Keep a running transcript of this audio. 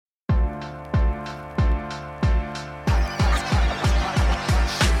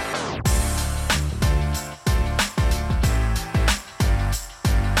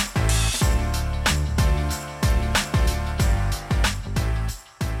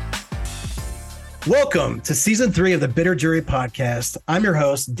Welcome to season 3 of the Bitter Jury podcast. I'm your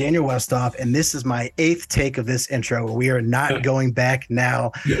host, Daniel Westoff, and this is my 8th take of this intro. We are not going back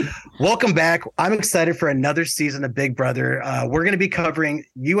now. Welcome back. I'm excited for another season of Big Brother. We're going to be covering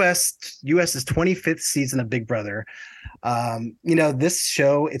US's 25th season of Big Brother. This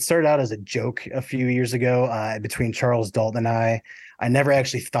show, it started out as a joke a few years ago between Charles Dalton and I. I never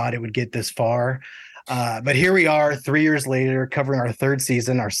actually thought it would get this far. But here we are 3 years later, covering our third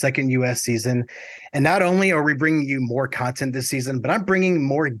season, our second US season. And not only are we bringing you more content this season, but I'm bringing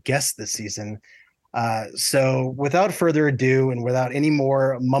more guests this season. So without further ado, and without any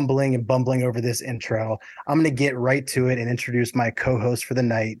more mumbling and bumbling over this intro, I'm going to get right to it and introduce my co-host for the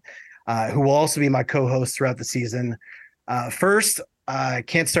night, who will also be my co-host throughout the season. First, I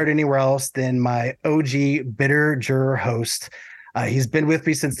can't start anywhere else than my OG Bitter Juror host. He's been with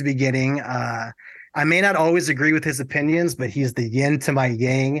me since the beginning. I may not always agree with his opinions, but he's the yin to my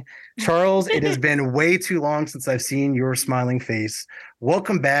yang. Charles, it has been way too long since I've seen your smiling face.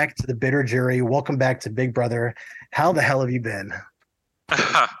 Welcome back to the Bitter Jury. Welcome back to Big Brother. How the hell have you been?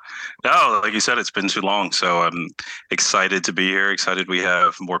 No, like you said, it's been too long. So I'm excited to be here. Excited we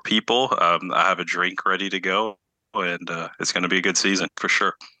have more people. I have a drink ready to go, and it's going to be a good season for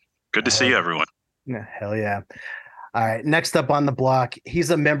sure. Good to see everyone. Yeah, hell yeah. All right, next up on the block, he's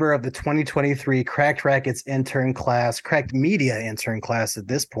a member of the 2023 Cracked Rackets intern class, Cracked Media intern class at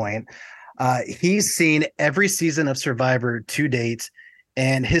this point. He's seen every season of Survivor to date,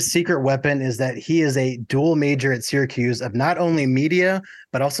 and his secret weapon is that he is a dual major at Syracuse of not only media,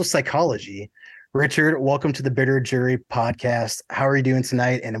 but also psychology. Richard, welcome to the Bitter Jury podcast. How are you doing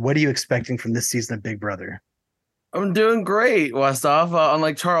tonight, and what are you expecting from this season of Big Brother? I'm doing great, Westoff.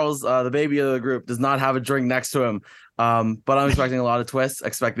 Unlike Charles, the baby of the group does not have a drink next to him. But I'm expecting a lot of twists,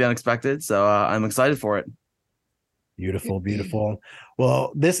 expect the unexpected. So I'm excited for it. Beautiful, beautiful.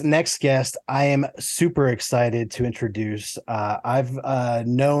 Well, this next guest, I am super excited to introduce. I've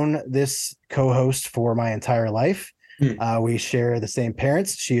known this co-host for my entire life. We share the same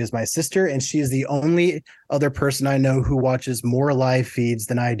parents. She is my sister, and she is the only other person I know who watches more live feeds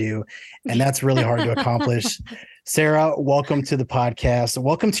than I do. And that's really hard to accomplish. Sarah, welcome to the podcast.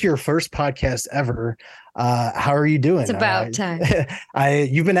 Welcome to your first podcast ever. How are you doing? It's about time.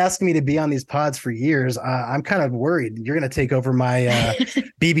 You've been asking me to be on these pods for years. I'm kind of worried you're going to take over my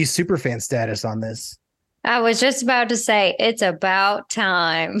BB superfan status on this. I was just about to say it's about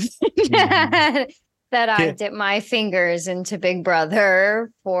time that I dip my fingers into Big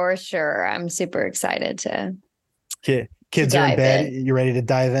Brother for sure. I'm super excited to. Kids are in bed. You ready to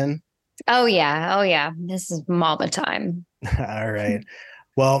dive in? Oh yeah. This is mama time. All right.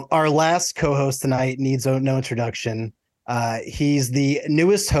 Well, our last co-host tonight needs no introduction. He's the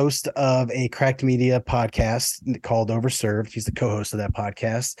newest host of a Cracked Media podcast called Overserved. He's the co-host of that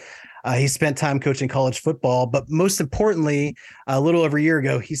podcast. He spent time coaching college football, but most importantly, a little over a year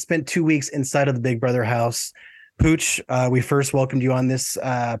ago, he spent 2 weeks inside of the Big Brother house. Pooch, we first welcomed you on this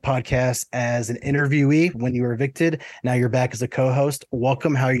podcast as an interviewee when you were evicted. Now you're back as a co-host.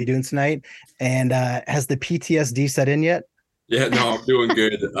 Welcome. How are you doing tonight? And has the PTSD set in yet? Yeah, no, I'm doing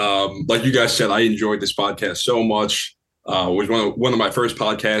good. Like you guys said, I enjoyed this podcast so much. It was one of my first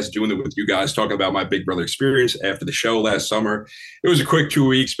podcasts, doing it with you guys, talking about my Big Brother experience after the show last summer. It was a quick 2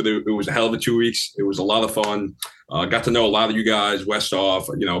 weeks, but it was a hell of a 2 weeks. It was a lot of fun. Got to know a lot of you guys, Westoff,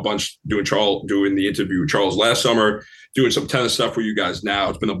 a bunch doing the interview with Charles last summer, doing some tennis stuff with you guys now.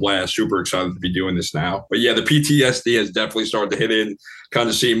 It's been a blast. Super excited to be doing this now. But yeah, the PTSD has definitely started to hit in, kind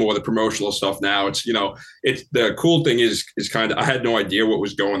of seeing more of the promotional stuff now. It's the cool thing is kind of, I had no idea what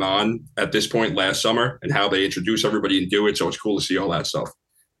was going on at this point last summer and how they introduce everybody and do it. So it's cool to see all that stuff.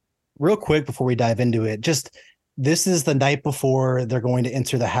 Real quick before we dive into it, this is the night before they're going to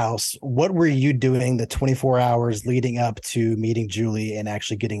enter the house. What were you doing the 24 hours leading up to meeting Julie and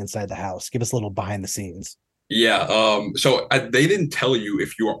actually getting inside the house? Give us a little behind the scenes. Yeah. So they didn't tell you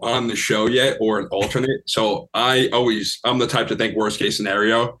if you were on the show yet or an alternate. So I'm the type to think worst case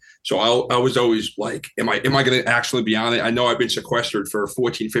scenario. So I was always like, am I going to actually be on it? I know I've been sequestered for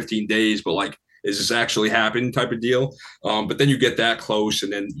 14, 15 days, but like, is this actually happening type of deal? But then you get that close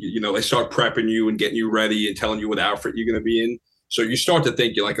and then, they start prepping you and getting you ready and telling you what outfit you're going to be in. So you start to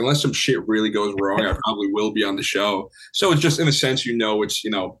think, you're like, unless some shit really goes wrong, I probably will be on the show. So it's just, in a sense,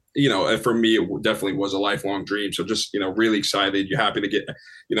 it's, for me, it definitely was a lifelong dream. So just, really excited. You're happy to get,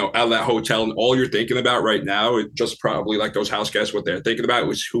 out of that hotel. And all you're thinking about right now is just probably like those house guests, what they're thinking about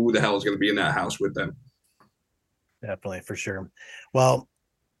was who the hell is going to be in that house with them. Definitely, for sure. Well,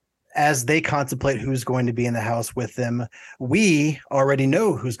 as they contemplate who's going to be in the house with them, we already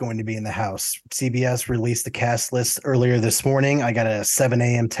know who's going to be in the house. CBS released the cast list earlier this morning. I got a 7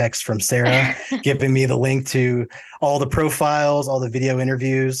 a.m. text from Sarah giving me the link to all the profiles, all the video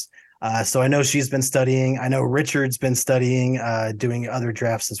interviews. So I know she's been studying. I know Richard's been studying, doing other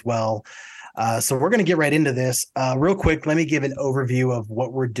drafts as well. So we're going to get right into this. Real quick, let me give an overview of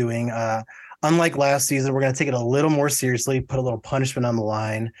what we're doing. Unlike last season, we're going to take it a little more seriously, put a little punishment on the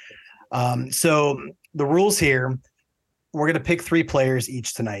line. So the rules here, we're going to pick 3 players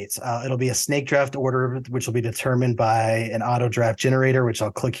each tonight. It'll be a snake draft order, which will be determined by an auto draft generator, which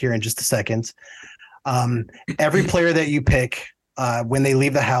I'll click here in just a second. Every player that you pick, when they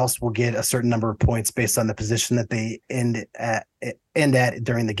leave the house, will get a certain number of points based on the position that they end at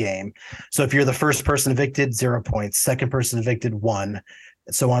during the game. So if you're the first person evicted, 0 points. Second person evicted, 1.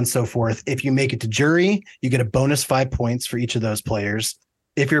 So on and so forth. If you make it to jury, you get a bonus 5 points for each of those players.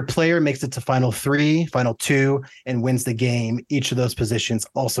 If your player makes it to final 3, final 2, and wins the game, each of those positions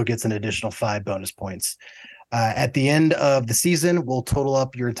also gets an additional 5 bonus points. At the end of the season, we'll total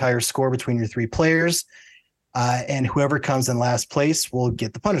up your entire score between your 3 players, and whoever comes in last place will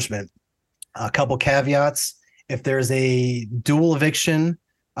get the punishment. A couple caveats. If there's a dual eviction,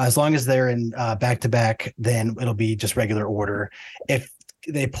 as long as they're in back-to-back, then it'll be just regular order. If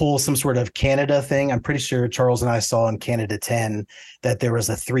they pull some sort of Canada thing, I'm pretty sure Charles and I saw in Canada 10 that there was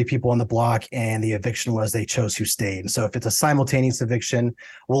 3 people on the block and the eviction was they chose who stayed. So if it's a simultaneous eviction,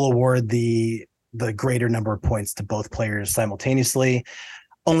 we'll award the greater number of points to both players simultaneously.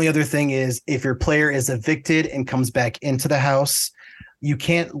 Only other thing is if your player is evicted and comes back into the house, you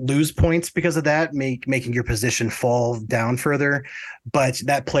can't lose points because of that, making your position fall down further. But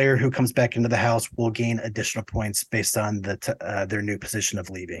that player who comes back into the house will gain additional points based on their new position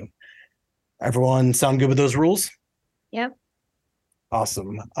of leaving. Everyone sound good with those rules? Yep.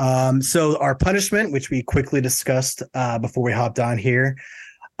 Awesome. So our punishment, which we quickly discussed before we hopped on here,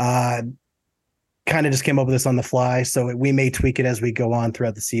 kind of just came up with this on the fly. So we may tweak it as we go on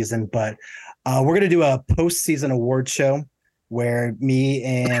throughout the season. But we're going to do a postseason award show where me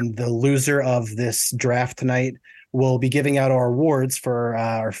and the loser of this draft tonight will be giving out our awards for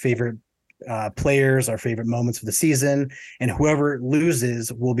our favorite players, our favorite moments of the season, and whoever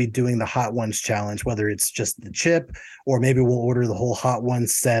loses will be doing the Hot Ones challenge, whether it's just the chip or maybe we'll order the whole Hot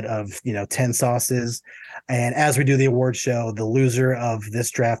Ones set of 10 sauces. And as we do the award show, the loser of this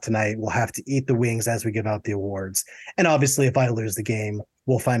draft tonight will have to eat the wings as we give out the awards. And obviously, if I lose the game,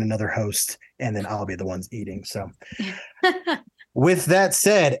 we'll find another host and then I'll be the ones eating. So with that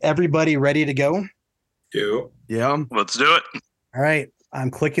said, everybody ready to go? Yeah. Let's do it. All right.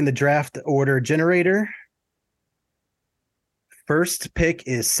 I'm clicking the draft order generator. First pick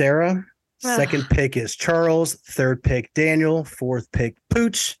is Sarah. Second pick is Charles. Third pick, Daniel. Fourth pick,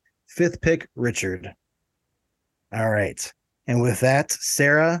 Pooch. Fifth pick, Richard. All right. And with that,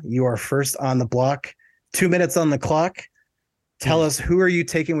 Sarah, you are first on the block. 2 minutes on the clock. Tell us, who are you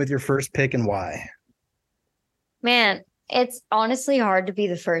taking with your first pick and why? Man, it's honestly hard to be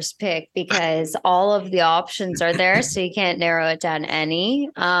the first pick because all of the options are there, so you can't narrow it down any.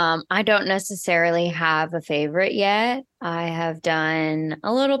 I don't necessarily have a favorite yet. I have done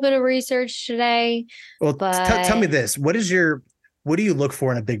a little bit of research today. Well, but tell me this. What do you look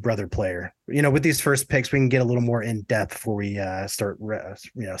for in a Big Brother player? With these first picks, we can get a little more in depth before we start,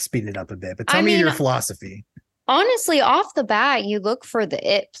 speeding it up a bit. But tell me your philosophy. Honestly, off the bat, you look for the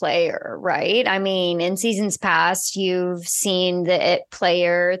it player, right? I mean, in seasons past, you've seen the it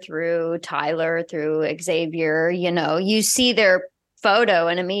player through Tyler, through Xavier. You see their photo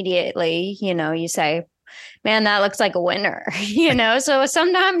and immediately, you say, man, that looks like a winner, So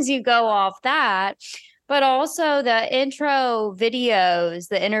sometimes you go off that. But also the intro videos,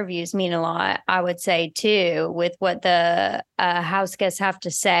 the interviews mean a lot, I would say, too, with what the house guests have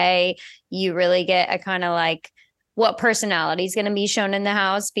to say. You really get a kind of like what personality is going to be shown in the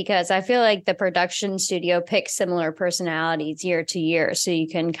house, because I feel like the production studio picks similar personalities year to year. So you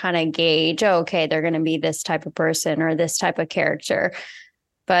can kind of gauge, okay, they're going to be this type of person or this type of character.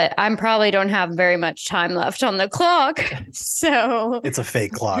 But I probably don't have very much time left on the clock. So it's a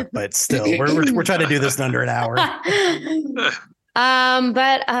fake clock, but still, we're trying to do this in under an hour.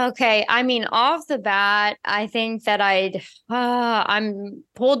 But okay. I mean, off the bat, I think that I'm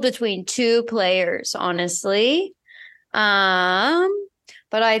pulled between 2 players, honestly. But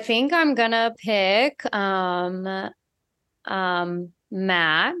I think I'm gonna pick Matt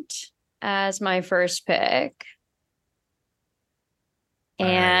as my first pick. All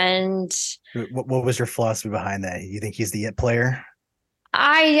and right. What was your philosophy behind that? You think he's the it player?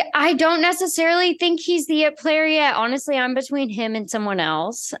 I don't necessarily think he's the it player yet. Honestly, I'm between him and someone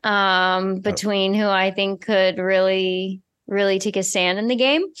else. Between who I think could really, really take a stand in the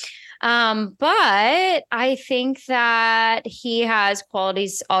game. But I think that he has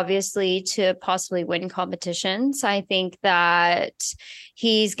qualities, obviously, to possibly win competitions. I think that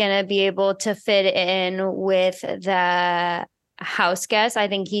he's going to be able to fit in with the house guests. I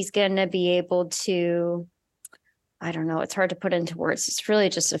think he's going to be able to. I don't know. It's hard to put into words. It's really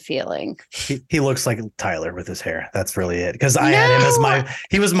just a feeling. He looks like Tyler with his hair. That's really it. Because I had him as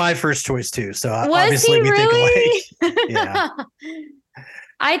he was my first choice too. So obviously we think alike. Yeah.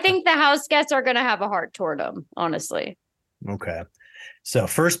 I think the house guests are going to have a heart toward him, honestly. Okay. So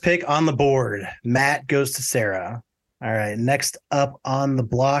first pick on the board, Matt goes to Sarah. All right. Next up on the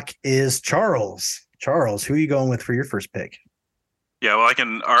block is Charles. Charles, who are you going with for your first pick? Yeah, well, I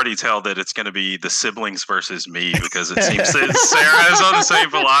can already tell that it's going to be the siblings versus me because it seems that Sarah is on the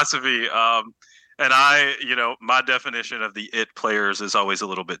same philosophy. And my definition of the it players is always a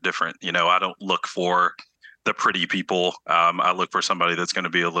little bit different. I don't look for the pretty people. I look for somebody that's going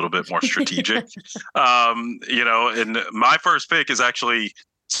to be a little bit more strategic. And my first pick is actually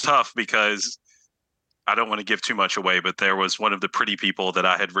tough because I don't want to give too much away, but there was one of the pretty people that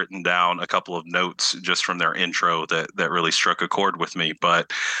I had written down a couple of notes just from their intro that really struck a chord with me.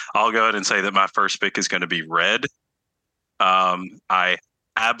 But I'll go ahead and say that my first pick is going to be Red. I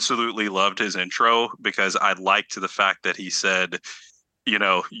absolutely loved his intro because I liked the fact that he said,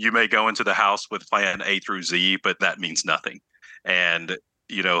 you may go into the house with plan A through Z, but that means nothing. And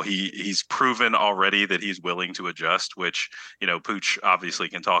he's proven already that he's willing to adjust, which, Pooch obviously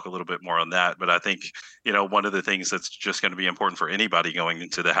can talk a little bit more on that. But I think, one of the things that's just going to be important for anybody going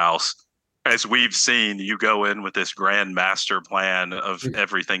into the house, as we've seen, you go in with this grand master plan of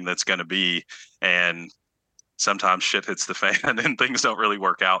everything that's going to be, and sometimes shit hits the fan and things don't really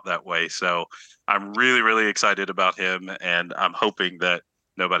work out that way. So I'm really, really excited about him. And I'm hoping that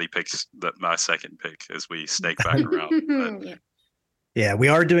nobody picks my second pick as we snake back around. But, yeah, we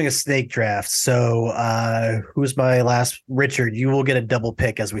are doing a snake draft. So who's my last? Richard, you will get a double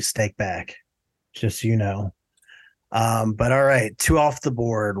pick as we snake back, just so you know. But all right, 2 off the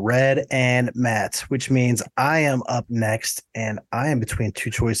board, Red and Matt, which means I am up next and I am between 2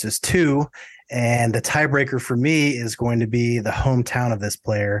 choices too. And the tiebreaker for me is going to be the hometown of this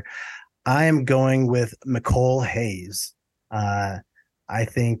player. I am going with Nicole Hayes. I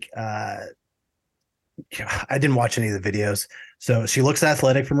think I didn't watch any of the videos. So she looks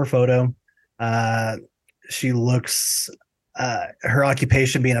athletic from her photo. She looks, her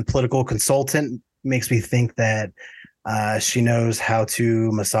occupation being a political consultant makes me think that she knows how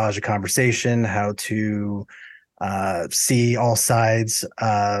to massage a conversation, how to see all sides,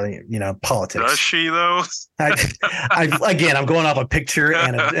 politics. Does she though? Again, I'm going off a picture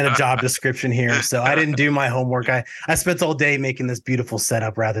and a job description here. So I didn't do my homework. I spent all day making this beautiful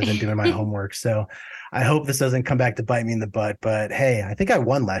setup rather than doing my homework. So I hope this doesn't come back to bite me in the butt, but hey, I think I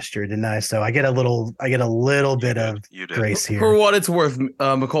won last year, didn't I? So I get a little bit of grace here. For what it's worth,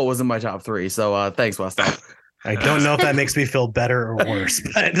 McCall was in my top 3. So thanks, Westop. I don't know if that makes me feel better or worse,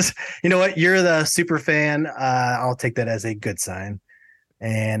 but you know what? You're the super fan. I'll take that as a good sign.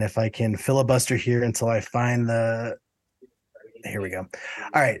 And if I can filibuster here until I find here we go.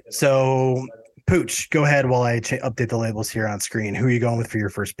 All right. So Pooch, go ahead while I update the labels here on screen. Who are you going with for your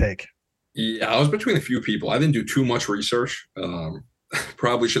first pick? Yeah, I was between a few people. I didn't do too much research.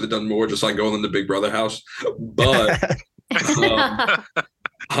 Probably should have done more, just like going in the Big Brother house. But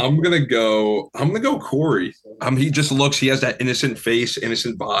I'm gonna go Corey. He has that innocent face,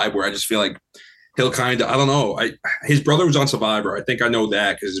 innocent vibe where I just feel like he'll kind of, I don't know. His brother was on Survivor. I think I know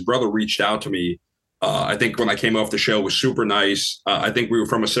that because his brother reached out to me. I think when I came off the show, was super nice. I think we were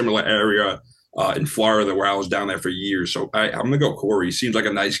from a similar area in Florida where I was down there for years. So I'm gonna go Corey. He seems like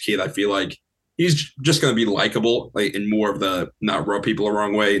a nice kid. I feel like he's just gonna be likable, like in more of the not rub people the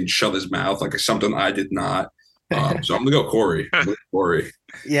wrong way and shut his mouth, like something I did not. So I'm gonna go Corey. Corey.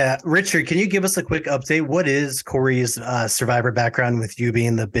 Yeah, Richard, can you give us a quick update? What is Corey's Survivor background, with you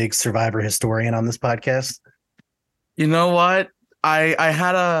being the big Survivor historian on this podcast? You know what? I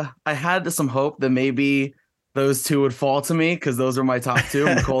had some hope that maybe those 2 would fall to me because those are my top 2,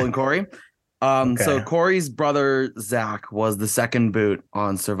 Nicole and Corey. Okay. So Corey's brother Zach was the second boot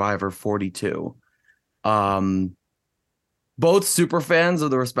on Survivor 42. Both super fans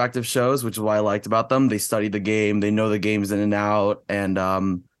of the respective shows, which is what I liked about them. They study the game, they know the games in and out, and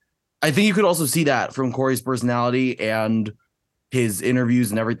I think you could also see that from Corey's personality and his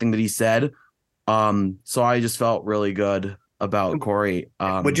interviews and everything that he said. So I just felt really good about Corey.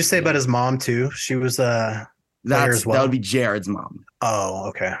 What'd you say about his mom too? She was That would be Jared's mom. Oh,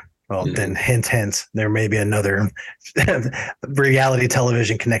 okay. Well, then hint, there may be another reality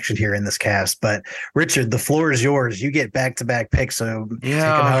television connection here in this cast. But Richard, the floor is yours. You get back-to-back picks, so take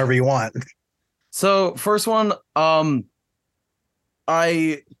them however you want. So first one,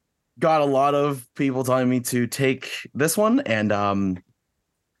 I got a lot of people telling me to take this one, and I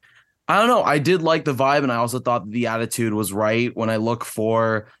don't know. I did like the vibe, and I also thought the attitude was right. When I look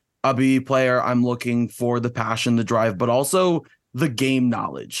for a BB player, I'm looking for the passion, the drive, but also the game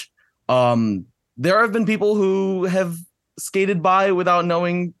knowledge. There have been people who have skated by without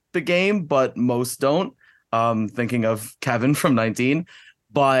knowing the game, but most don't. Thinking of Kevin from 19,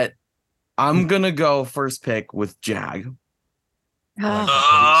 but I'm going to go first pick with Jag. He's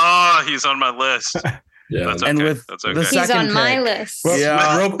on my list. Yeah, that's okay. And with that's okay. He's on my list.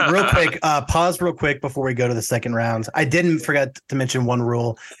 Well, real quick, pause real quick before we go to the second round. I didn't forget to mention one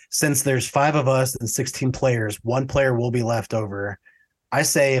rule. Since there's 5 of us and 16 players, one player will be left over. I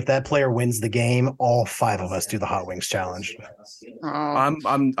say if that player wins the game, all 5 of us do the Hot Wings challenge. I'm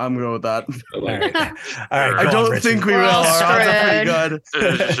good with that. All right. I don't think we will. Our odds are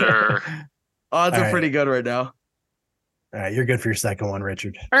pretty good. Sure. Odds are pretty good right now. All right, you're good for your second one,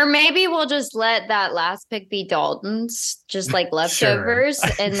 Richard. Or maybe we'll just let that last pick be Dalton's, just like leftovers,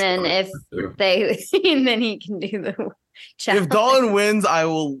 and then if they, and then he can do the challenge. If Dalton wins,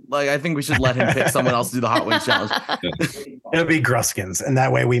 I think we should let him pick someone else to do the Hot Wings challenge. It'll be Gruskins, and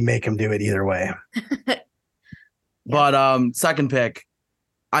that way we make him do it either way. But second pick,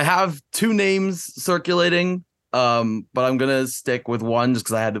 I have 2 names circulating, but I'm gonna stick with one just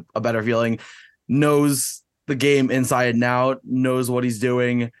because I had a better feeling. Knows the game inside and out, knows what he's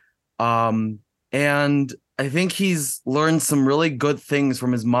doing, and I think he's learned some really good things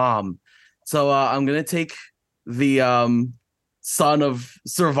from his mom. So I'm gonna take the son of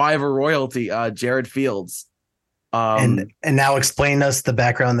Survivor royalty, Jared Fields. And now explain us the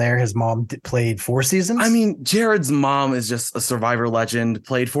background there. His mom played 4 seasons. I mean, Jared's mom is just a Survivor legend.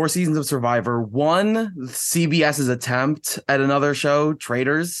 Played 4 seasons of Survivor. Won CBS's attempt at another show,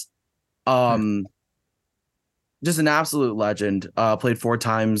 Traitors. Just an absolute legend. Played 4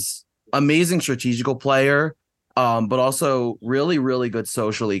 times. Amazing strategical player, but also really, really good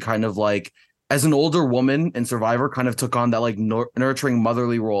socially. Kind of like, as an older woman in Survivor, kind of took on that like nurturing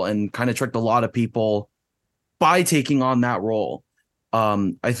motherly role and kind of tricked a lot of people by taking on that role.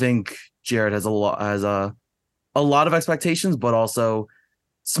 I think Jared has a lot of expectations, but also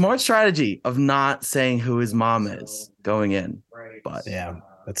smart strategy of not saying who his mom is going in. But yeah.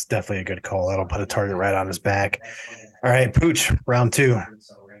 That's definitely a good call. That'll put a target right on his back. All right, Pooch, round 2.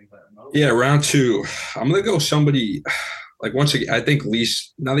 Yeah, round 2. I'm going to go somebody, like, once again, I think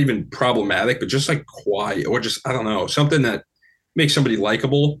least, not even problematic, but just like quiet or just, I don't know, something that makes somebody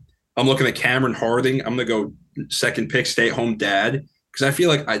likable. I'm looking at Cameron Harding. I'm going to go second pick, stay-at-home dad, because I feel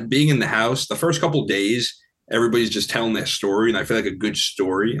like being in the house, the first couple of days, everybody's just telling their story, and I feel like a good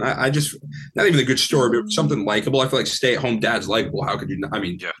story. And I just, not even a good story, but something likable. I feel like stay-at-home dad's likable. How could you not? I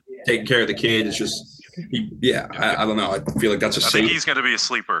mean, taking care of the kid, it's just, I don't know. I feel like that's a safe. I think he's going to be a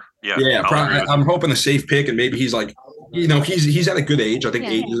sleeper. I'm hoping a safe pick, and maybe he's like, he's at a good age. I think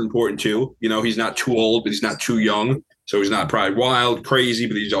age is important too. He's not too old, but he's not too young. So he's not probably wild, crazy,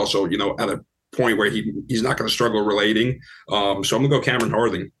 but he's also, at a point where he's not going to struggle relating. So I'm going to go Cameron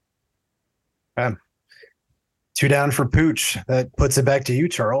Harding. 2 down for Pooch. That puts it back to you,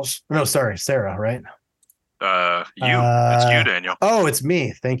 Charles. No, sorry, Sarah, right? It's you, Daniel. Oh, it's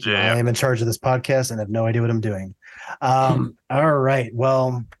me. Thank you. Yeah. I am in charge of this podcast and have no idea what I'm doing. All right.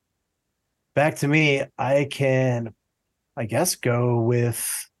 Well, back to me. I can, I guess, go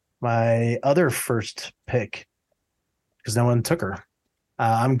with my other first pick because no one took her.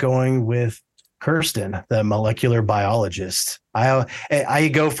 I'm going with Kirsten, the molecular biologist.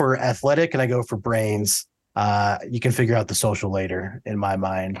 I go for athletic and I go for brains. You can figure out the social later in my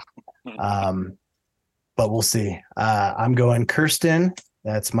mind. But we'll see. I'm going Kirsten.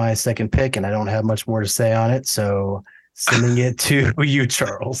 That's my second pick, and I don't have much more to say on it. So sending it to you,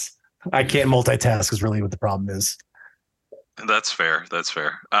 Charles. I can't multitask is really what the problem is. That's fair. So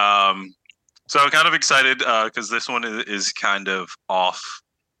I'm kind of excited because this one is kind of off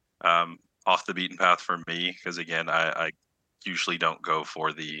the beaten path for me. Because again, I usually don't go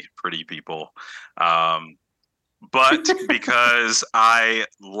for the pretty people. But because I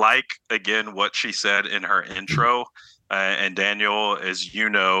like, again, what she said in her intro, and Daniel, as you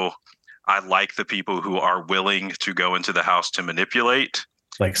know, I like the people who are willing to go into the house to manipulate.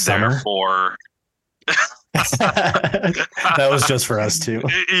 Like Summer? Therefore, that was just for us too.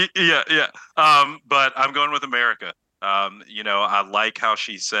 Yeah. But I'm going with America. I like how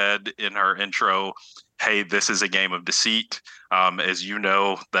she said in her intro, hey, this is a game of deceit. As you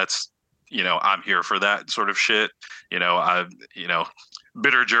know, that's, I'm here for that sort of shit.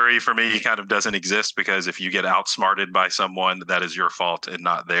 Bitter jury for me kind of doesn't exist, because if you get outsmarted by someone, that is your fault and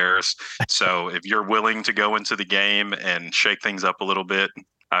not theirs. So if you're willing to go into the game and shake things up a little bit,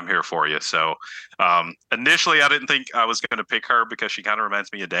 I'm here for you. So initially, I didn't think I was going to pick her because she kind of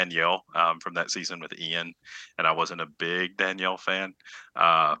reminds me of Danielle from that season with Ian, and I wasn't a big Danielle fan.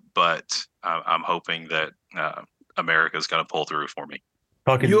 But I'm hoping that America's going to pull through for me.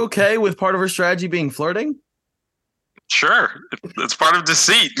 You okay with part of her strategy being flirting? Sure, it's part of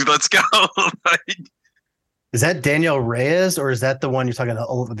deceit. Let's go. Is that Danielle Reyes, or is that the one you're talking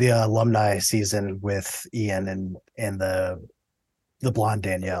about, the alumni season with Ian and the blonde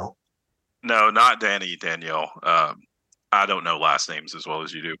Danielle? No, not Danielle. I don't know last names as well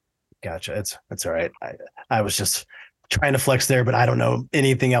as you do. Gotcha. It's all right. I was just trying to flex there, but I don't know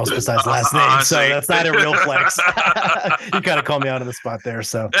anything else besides last name, so that's not a real flex. You kind of called me out of the spot there.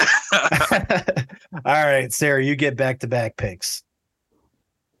 So, all right, Sarah, you get back-to-back picks.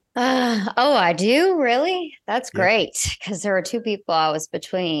 I do? Really? That's great, because there were two people I was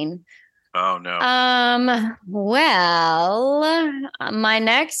between. Oh no. Well, my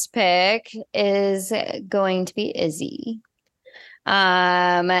next pick is going to be Izzy.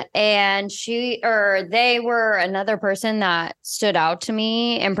 And they were another person that stood out to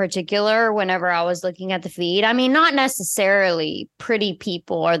me in particular whenever I was looking at the feed. I mean, not necessarily pretty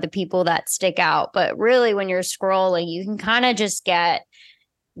people are the people that stick out, but really when you're scrolling, you can kind of just get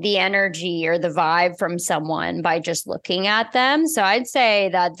the energy or the vibe from someone by just looking at them. So I'd say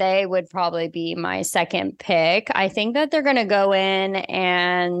that they would probably be my second pick. I think that they're going to go in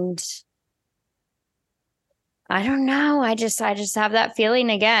and I don't know. I just have that feeling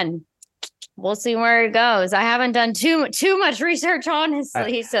again. We'll see where it goes. I haven't done too much research,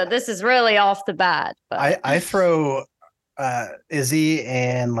 honestly. So this is really off the bat. But I throw Izzy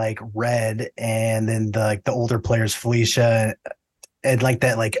and like Red, and then the older players, Felicia, and like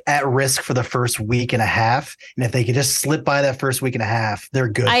that, like at risk for the first week and a half. And if they could just slip by that first week and a half, they're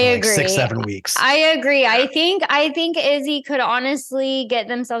good for like 6-7 weeks. I agree. I think Izzy could honestly get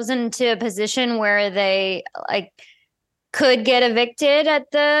themselves into a position where they like could get evicted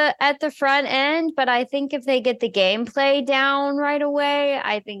at the front end. But I think if they get the gameplay down right away,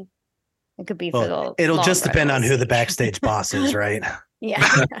 I think it could be for the it'll just depend on who the backstage boss is, right? Yeah.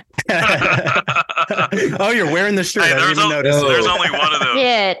 Oh, you're wearing the shirt. Hey, I didn't even notice. There's only one of those.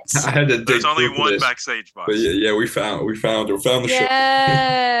 I had to There's only one backstage boss. But yeah, we found the shirt.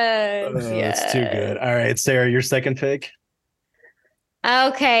 Yes. That's too good. All right, Sarah, your second pick.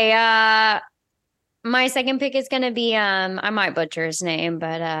 Okay. My second pick is gonna be I might butcher his name,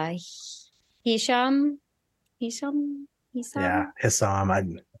 but Hisham. Yeah,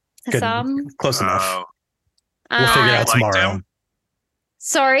 Hissam. Hissam. Close enough. Oh. We'll figure it out tomorrow.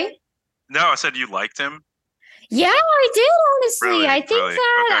 Sorry? No, I said you liked him. Yeah, I did, honestly. Really? I think Really?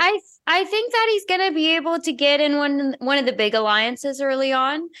 that Okay. I think that he's gonna be able to get in one of the big alliances early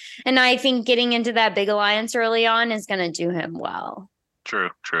on. And I think getting into that big alliance early on is gonna do him well.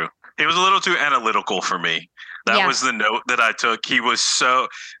 True. He was a little too analytical for me. That was the note that I took. He was so,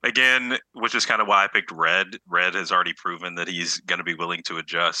 again, which is kind of why I picked Red. Red has already proven that he's going to be willing to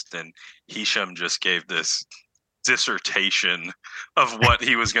adjust. And Hisham just gave this dissertation of what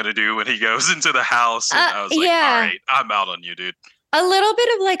he was going to do when he goes into the house. And I was like, all right, I'm out on you, dude. A little bit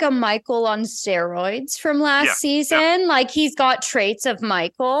of like a Michael on steroids from last season. Yeah. Like he's got traits of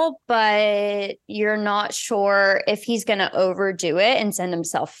Michael, but you're not sure if he's going to overdo it and send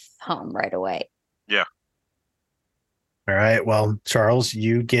himself home right away. Yeah. All right. Well, Charles,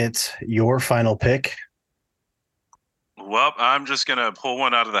 you get your final pick. Well, I'm just going to pull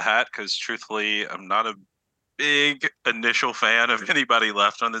one out of the hat because truthfully, I'm not a big initial fan of anybody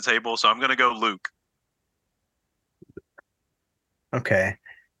left on the table. So I'm going to go Luke. Okay.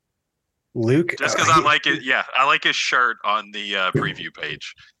 Luke. Just because I like it. Yeah. I like his shirt on the preview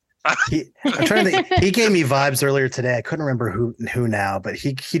page. I'm trying to think. He gave me vibes earlier today. I couldn't remember who now, but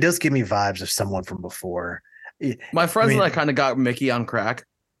he does give me vibes of someone from before. My friends and I kind of got Mickey on crack.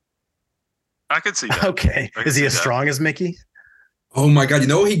 I could see that. Okay. Is he as strong as Mickey? Oh my God. You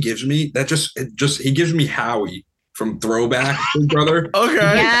know what he gives me? He gives me Howie from Throwback, his brother. Okay.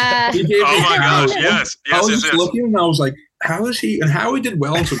 Yeah. Oh my gosh. Yes. I was just looking and I was like, how is he? And Howie did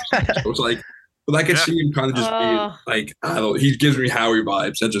well in some scenes. I was like, but I could see him kind of just being like, I don't know. He gives me Howie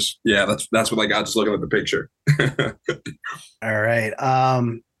vibes. That's what I got just looking at the picture. All right.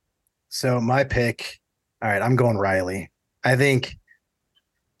 So my pick. All right, I'm going Riley. I think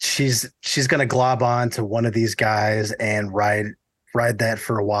she's gonna glob on to one of these guys and ride that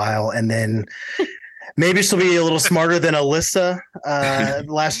for a while, and then Maybe she'll be a little smarter than Alyssa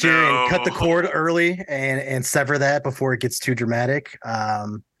last year and cut the cord early and sever that before it gets too dramatic.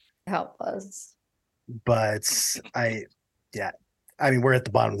 Help us. But I mean, we're at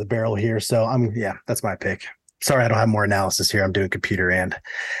the bottom of the barrel here, so that's my pick. Sorry, I don't have more analysis here. I'm doing computer and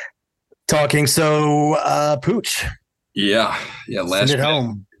talking. So, Pooch. Yeah. Send it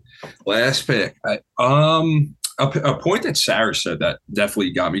home. Last pick. A point that Sarah said that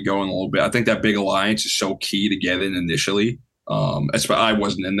definitely got me going a little bit. I think that big alliance is so key to get in initially. I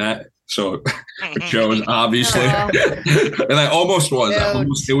wasn't in that, so Joe was obviously, and I almost was.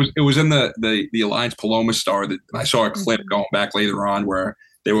 It was in the Alliance Paloma Star that I saw a clip going back later on where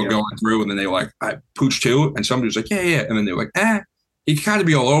they were going through, and then they were like, "I Pooch too," and somebody was like, "Yeah," and then they were like, he could kind of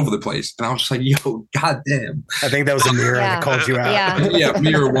be all over the place. And I was just like, yo, goddamn. I think that was Amira that called you out. Yeah,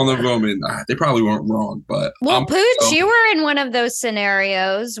 Amira, one of them. And they probably weren't wrong. But Pooch, you were in one of those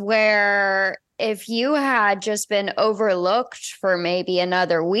scenarios where if you had just been overlooked for maybe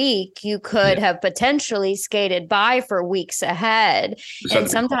another week, you could have potentially skated by for weeks ahead. And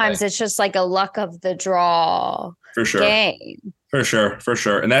sometimes it's just like a luck of the draw game. For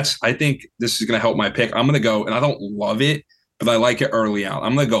sure. And I think this is going to help my pick. I'm going to go, and I don't love it, but I like it early on.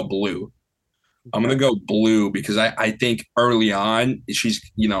 I'm going to go blue. I'm going to go blue because I think early on she's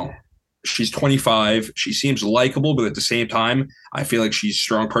 25. She seems likable, but at the same time, I feel like she's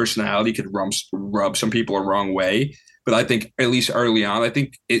strong personality, could rub some people a wrong way. But I think at least early on,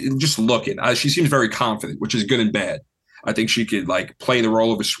 just looking, she seems very confident, which is good and bad. I think she could like play the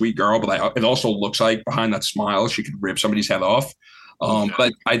role of a sweet girl, but it also looks like behind that smile, she could rip somebody's head off.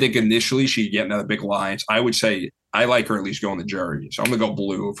 But I think initially she'd get another big alliance. I would say I like her at least going to jury. So I'm going to go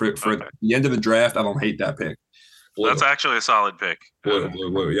blue. For the end of the draft, I don't hate that pick. Blue. That's actually a solid pick.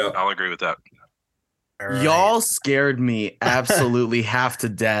 Blue, yeah. I'll agree with that. Right. Y'all scared me absolutely half to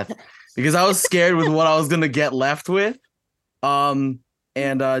death because I was scared with what I was going to get left with. And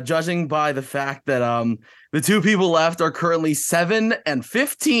judging by the fact that the two people left are currently 7 and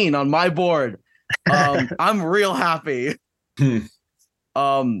 15 on my board, I'm real happy.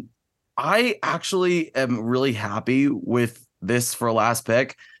 I actually am really happy with this for last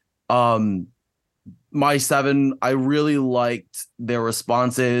pick. My 7, I really liked their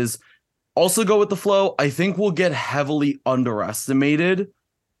responses. Also go with the flow. I think we'll get heavily underestimated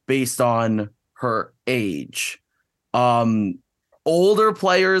based on her age. Older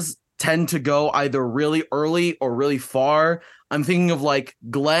players tend to go either really early or really far. I'm thinking of like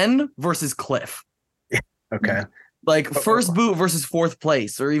Glenn versus Cliff. Okay. Like first boot versus fourth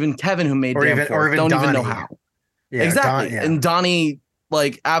place, or even Kevin who made damn fourth. Don't Donnie. Even know how. Yeah, exactly. And Donnie,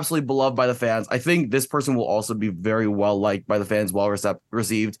 like absolutely beloved by the fans. I think this person will also be very well liked by the fans, well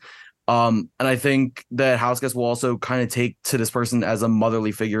received. And I think that house guests will also kind of take to this person as a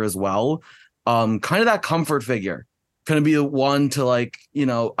motherly figure as well. Kind of that comfort figure. Kind of be the one to like, I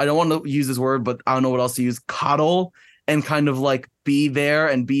don't want to use this word, but I don't know what else to use. Coddle and kind of like be there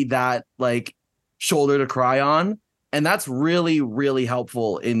and be that like shoulder to cry on. And that's really, really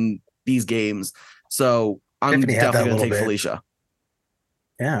helpful in these games. So I'm definitely going to take Felicia.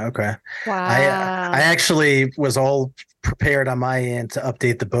 Yeah. Okay. Wow. I actually was all prepared on my end to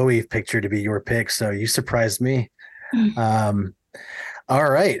update the Bowie picture to be your pick. So you surprised me. All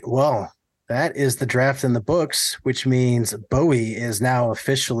right. Well, that is the draft in the books, which means Bowie is now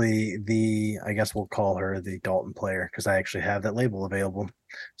officially I guess we'll call her the Dalton player because I actually have that label available.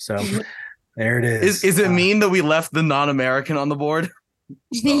 So there it is. Is it mean that we left the non-American on the board?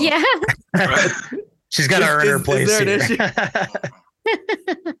 Yeah. She's got to earn her place here.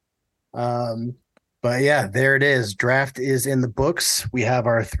 But yeah, there it is. Draft is in the books. We have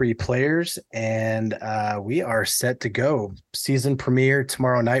our 3 players and we are set to go. Season premiere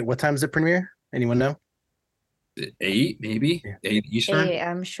tomorrow night. What time is it premiere? Anyone know? 8, maybe 8 Eastern. 8,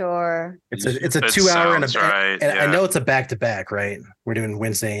 I'm sure. It's a 2 hour and right. And I know it's a back to back, right? We're doing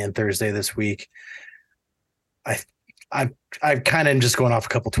Wednesday and Thursday this week. I kind of am just going off a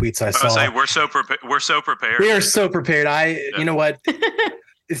couple tweets I saw. We're so prepared. We are so prepared. You know what?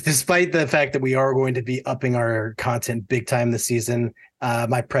 Despite the fact that we are going to be upping our content big time this season,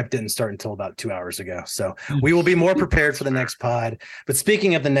 my prep didn't start until about 2 hours ago. So we will be more prepared for the next pod. But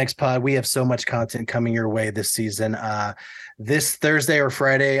speaking of the next pod, we have so much content coming your way this season. This Thursday or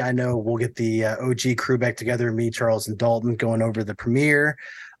Friday, I know we'll get the OG crew back together, me, Charles, and Dalton going over the premiere.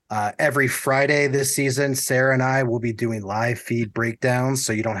 Every Friday this season, Sarah and I will be doing live feed breakdowns,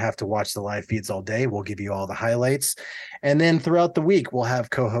 so you don't have to watch the live feeds all day. We'll give you all the highlights. And then throughout the week, we'll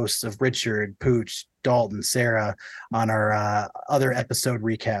have co-hosts of Richard, Pooch, Dalton, Sarah on our other episode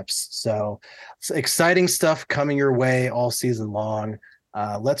recaps. So it's exciting stuff coming your way all season long.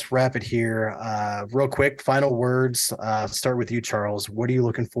 Let's wrap it here. Real quick, final words. Start with you, Charles. What are you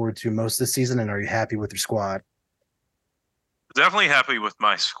looking forward to most this season, and are you happy with your squad? Definitely happy with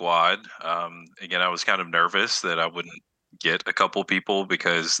my squad. Again, I was kind of nervous that I wouldn't get a couple people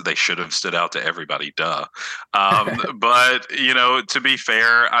because they should have stood out to everybody. Duh. But, to be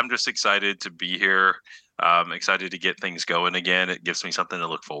fair, I'm just excited to be here. Excited to get things going again. It gives me something to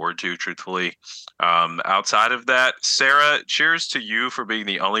look forward to, truthfully. Outside of that, Sarah, cheers to you for being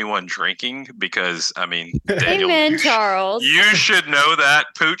the only one drinking because, Daniel, Amen, Charles. You should know that.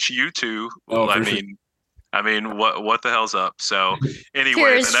 Pooch, you too. Oh, what the hell's up? So anyway,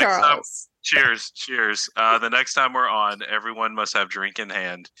 cheers, the next Charles. Cheers. The next time we're on, everyone must have drink in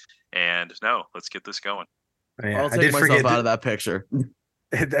hand. And no, let's get this going. I'll take myself out of that picture.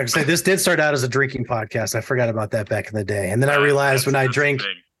 This did start out as a drinking podcast. I forgot about that back in the day. And then I realized when I drank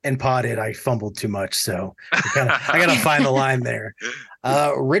and potted, I fumbled too much. So I got to find the line there.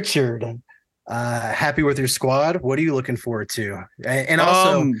 Richard, happy with your squad. What are you looking forward to? And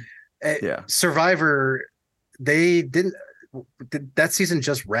also, Survivor, did that season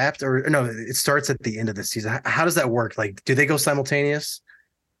just wrapped, or no, it starts at the end of the season. How does that work? Like, do they go simultaneous?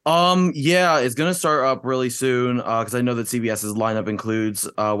 Yeah, it's gonna start up really soon because I know that CBS's lineup includes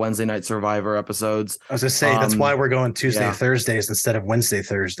Wednesday night Survivor episodes. I was gonna say that's why we're going Tuesday Thursdays instead of Wednesday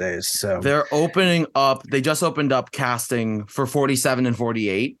Thursdays. So they're opening up. They just opened up casting for 47 and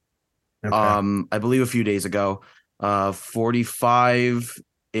 48. Okay. I believe a few days ago. 45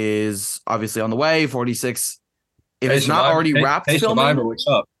 is obviously on the way. 46, if it's not already wrapped. Hey, Survivor, what's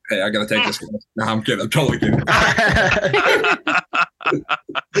up? Hey, I gotta take this. No, I'm kidding. I'm totally kidding.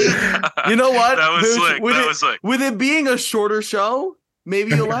 You know what? That was slick. With it being a shorter show,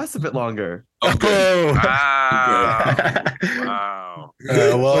 maybe you'll last a bit longer. Okay. Wow.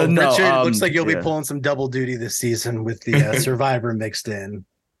 Richard, looks like you'll be pulling some double duty this season with the Survivor mixed in.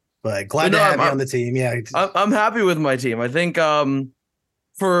 But glad to have you on the team. Yeah, I'm happy with my team. I think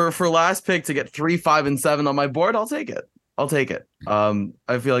for last pick to get 3, 5, and 7 on my board, I'll take it.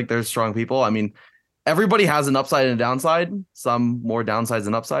 I feel like there's strong people. Everybody has an upside and a downside, some more downsides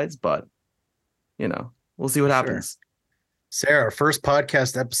than upsides, but we'll see what happens. Sarah, first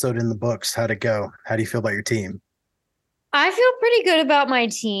podcast episode in the books. How'd it go? How do you feel about your team? I feel pretty good about my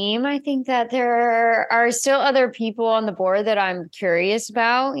team. I think that there are still other people on the board that I'm curious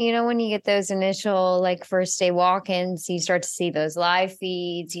about. When you get those initial first day walk-ins, you start to see those live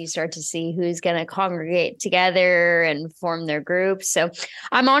feeds. You start to see who's going to congregate together and form their groups. So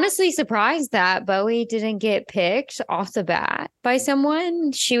I'm honestly surprised that Bowie didn't get picked off the bat by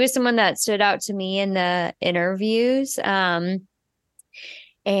someone. She was someone that stood out to me in the interviews.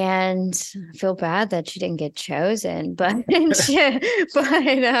 And I feel bad that she didn't get chosen, but do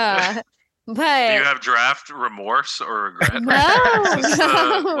you have draft remorse or regret?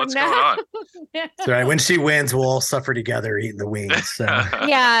 What's going on? It's all right. When she wins, we'll all suffer together eating the wings. So.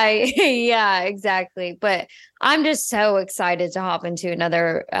 Yeah, exactly. But I'm just so excited to hop into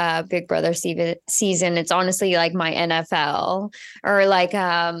another Big Brother season. It's honestly like my NFL or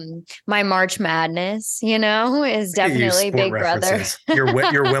my March Madness, is definitely Big references.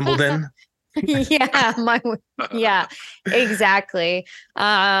 Brother. Your Wimbledon. Yeah, exactly.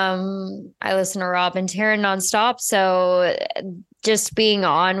 I listen to Rob and Taryn nonstop, so just being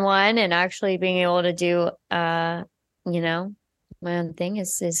on one and actually being able to do my own thing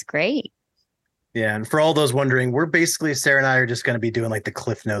is great. Yeah, and for all those wondering, we're basically Sarah and I are just going to be doing the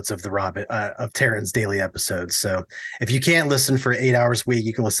cliff notes of the of Taryn's daily episodes. So if you can't listen for 8 hours a week,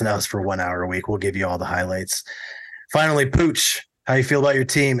 you can listen to us for 1 hour a week. We'll give you all the highlights. Finally, Pooch, how you feel about your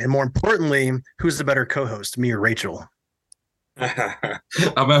team, and more importantly, who's the better co-host, me or Rachel? I'm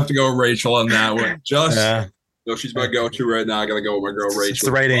gonna have to go with Rachel on that one. She's my go-to right now. I gotta go with my girl Rachel. It's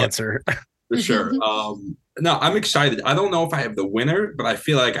the right answer for sure. No, I'm excited. I don't know if I have the winner, but I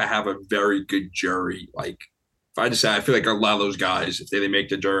feel like I have a very good jury. If I just say, I feel like a lot of those guys, if they didn't make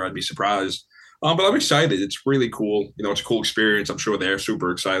the jury, I'd be surprised. But I'm excited. It's really cool. It's a cool experience. I'm sure they're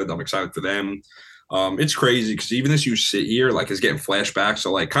super excited. I'm excited for them. It's crazy because even as you sit here, it's getting flashbacks.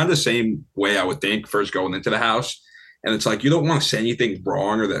 So kind of the same way I would think first going into the house. And it's you don't want to say anything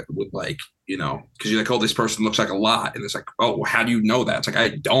wrong or that would because you're oh, this person looks like a lot. And it's oh, how do you know that? It's I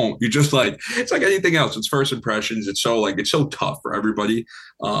don't. You just it's like anything else. It's first impressions. It's so it's so tough for everybody.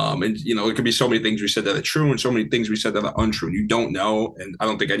 And it could be so many things we said that are true and so many things we said that are untrue. And you don't know. And I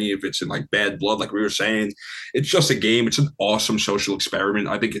don't think any of it's in bad blood, like we were saying. It's just a game. It's an awesome social experiment.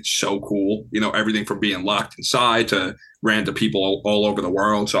 I think it's so cool. Everything from being locked inside to random people all over the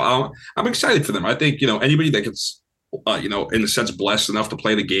world. So I'm excited for them. I think, anybody that gets in a sense, blessed enough to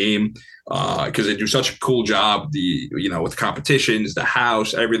play the game because they do such a cool job. With competitions, the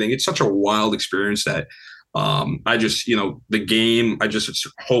house, everything. It's such a wild experience that I just, the game. I just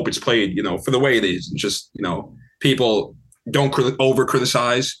hope it's played, for the way it is. And just, people don't over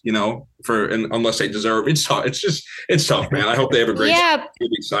criticize, unless they deserve. It's tough. It's tough, man. I hope they have a great,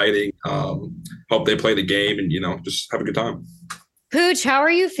 really exciting. Hope they play the game and just have a good time. Pooch, how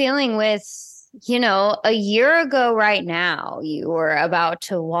are you feeling with? A year ago right now, you were about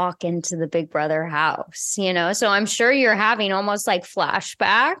to walk into the Big Brother house, so I'm sure you're having almost like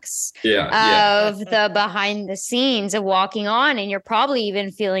flashbacks of the behind the scenes of walking on. And you're probably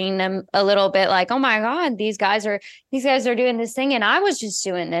even feeling them a little bit like, oh my God, these guys are doing this thing. And I was just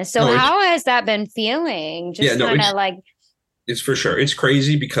doing this. So how has that been feeling? Just kind of like. It's for sure. It's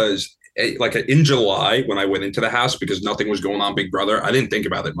crazy because like in July when I went into the house because nothing was going on Big Brother, I didn't think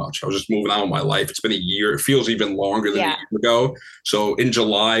about it much. I was just moving on with my life. It's been a year. It feels even longer than a year ago. So in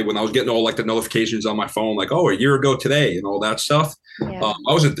July when I was getting all like the notifications on my phone, like, oh, a year ago today and all that stuff, I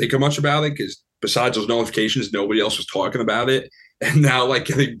wasn't thinking much about it because besides those notifications, nobody else was talking about it. And now like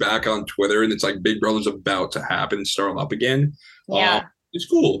getting back on Twitter and it's like Big Brother's about to happen and starting up again. It's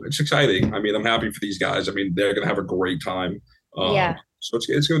cool. It's exciting. I mean, I'm happy for these guys. I mean, they're going to have a great time. So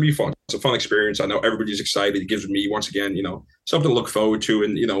it's going to be fun. It's a fun experience. I know everybody's excited. It gives me, once again, something to look forward to.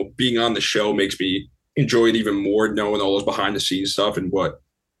 And, being on the show makes me enjoy it even more, knowing all those behind the scenes stuff and what,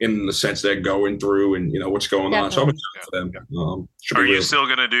 in the sense they're going through and, what's going on. So I'm excited for them. Are you still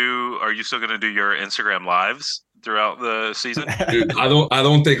going to do your Instagram lives throughout the season? Dude, I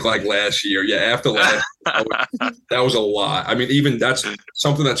don't think like last year. Yeah. After last, that was a lot. I mean, even that's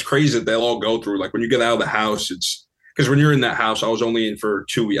something that's crazy that they'll all go through. Like when you get out of the house, it's, because when you're in that house, I was only in for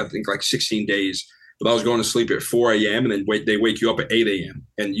 2 weeks, I think like 16 days, but I was going to sleep at 4 a.m. and then they wake you up at 8 a.m.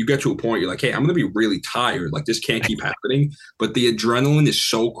 And you get to a point, you're like, hey, I'm going to be really tired. Like this can't keep happening. But the adrenaline is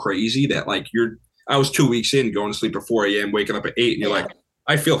so crazy that like I was 2 weeks in going to sleep at 4 a.m., waking up at 8 and you're like,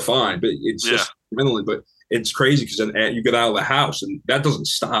 I feel fine, but it's just mentally, but it's crazy because then you get out of the house and that doesn't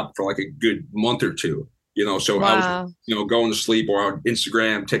stop for like a good month or two, so I was, going to sleep or on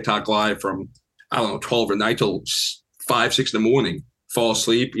Instagram, TikTok live from, I don't know, 12 at night till 5, 6 in the morning, fall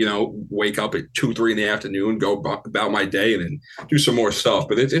asleep, wake up at 2, 3 in the afternoon, go about my day and then do some more stuff.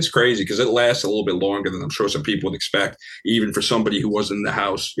 But it's crazy because it lasts a little bit longer than I'm sure some people would expect, even for somebody who wasn't in the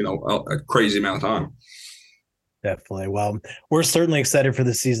house, a crazy amount of time. Definitely. Well, we're certainly excited for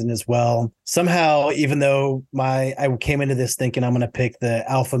the season as well. Somehow, even though I came into this thinking I'm going to pick the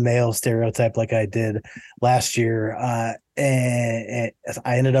alpha male stereotype like I did last year, and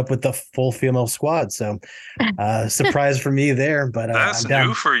I ended up with the full female squad. So surprise for me there. But that's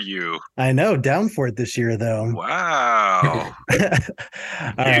new for you. I know. Down for it this year, though. Wow.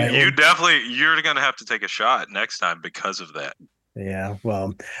 You're going to have to take a shot next time because of that. Yeah,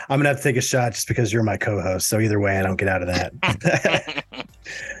 well, I'm going to have to take a shot just because you're my co-host. So either way, I don't get out of that.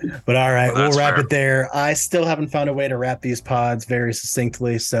 But all right, we'll wrap it there. I still haven't found a way to wrap these pods very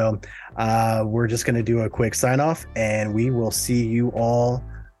succinctly. So we're just going to do a quick sign off and we will see you all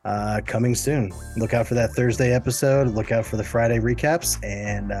coming soon. Look out for that Thursday episode. Look out for the Friday recaps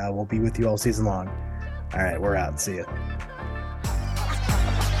and we'll be with you all season long. All right, we're out. See you.